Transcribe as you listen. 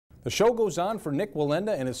The show goes on for Nick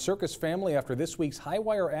Wallenda and his circus family after this week's high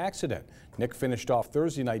wire accident. Nick finished off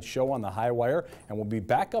Thursday night's show on the high wire and will be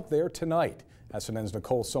back up there tonight. SNN's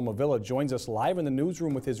Nicole Somavilla joins us live in the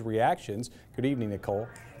newsroom with his reactions. Good evening, Nicole.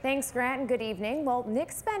 Thanks, Grant, and good evening. Well,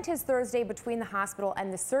 Nick spent his Thursday between the hospital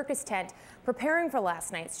and the circus tent preparing for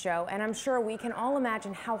last night's show, and I'm sure we can all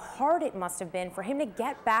imagine how hard it must have been for him to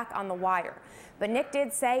get back on the wire. But Nick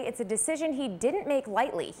did say it's a decision he didn't make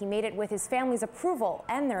lightly. He made it with his family's approval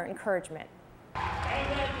and their encouragement.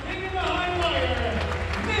 And then kicking the high wire,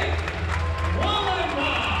 Nick Wallenda.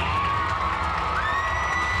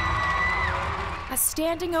 A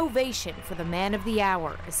standing ovation for the man of the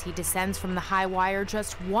hour as he descends from the high wire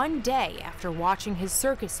just one day after watching his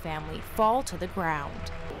circus family fall to the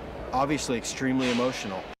ground. Obviously extremely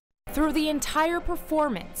emotional. Through the entire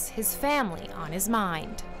performance, his family on his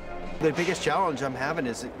mind. The biggest challenge I'm having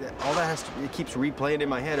is all that it keeps replaying in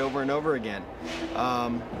my head over and over again.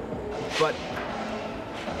 But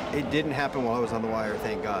it didn't happen while I was on the wire,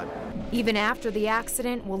 thank God. Even after the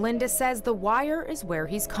accident, Wallenda says the wire is where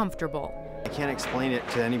he's comfortable. I can't explain it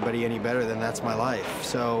to anybody any better than that's my life.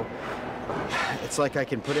 So it's like I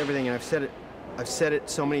can put everything, and I've said it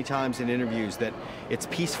so many times in interviews that it's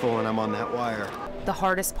peaceful when I'm on that wire. The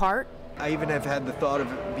hardest part? I even have had the thought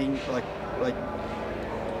of it being like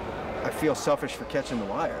I feel selfish for catching the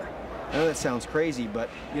wire. I know that sounds crazy, but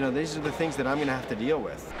you know, these are the things that I'm gonna have to deal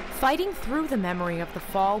with. Fighting through the memory of the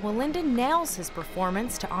fall, Wallenda nails his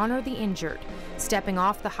performance to honor the injured, stepping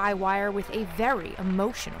off the high wire with a very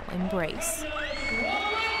emotional embrace.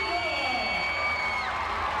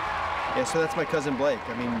 Yeah, so that's my cousin Blake.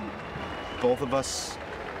 I mean, both of us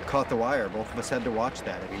caught the wire. Both of us had to watch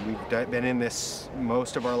that. I mean, we've been in this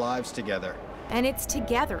most of our lives together. And it's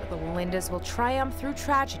together the Wallendas will triumph through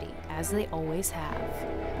tragedy, as they always have.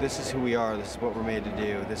 This is who we are. This is what we're made to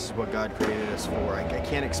do. This is what God created us for. I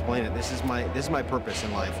can't explain it. This is my purpose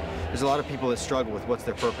in life. There's a lot of people that struggle with what's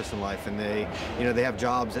their purpose in life, and they have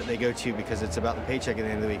jobs that they go to because it's about the paycheck at the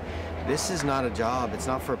end of the week. This is not a job. It's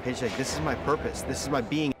not for a paycheck. This is my purpose. This is my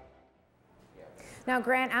being. Now,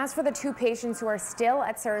 Grant, as for the two patients who are still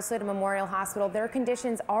at Sarasota Memorial Hospital, their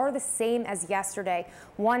conditions are the same as yesterday.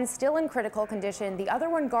 One still in critical condition, the other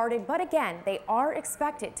one guarded, but again, they are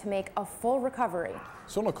expected to make a full recovery.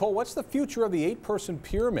 So, Nicole, what's the future of the 8-person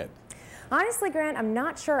pyramid? Honestly, Grant, I'm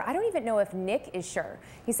not sure. I don't even know if Nick is sure.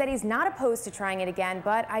 He said he's not opposed to trying it again,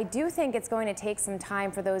 but I do think it's going to take some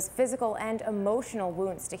time for those physical and emotional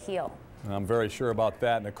wounds to heal. I'm very sure about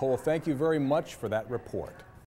that. Nicole, thank you very much for that report.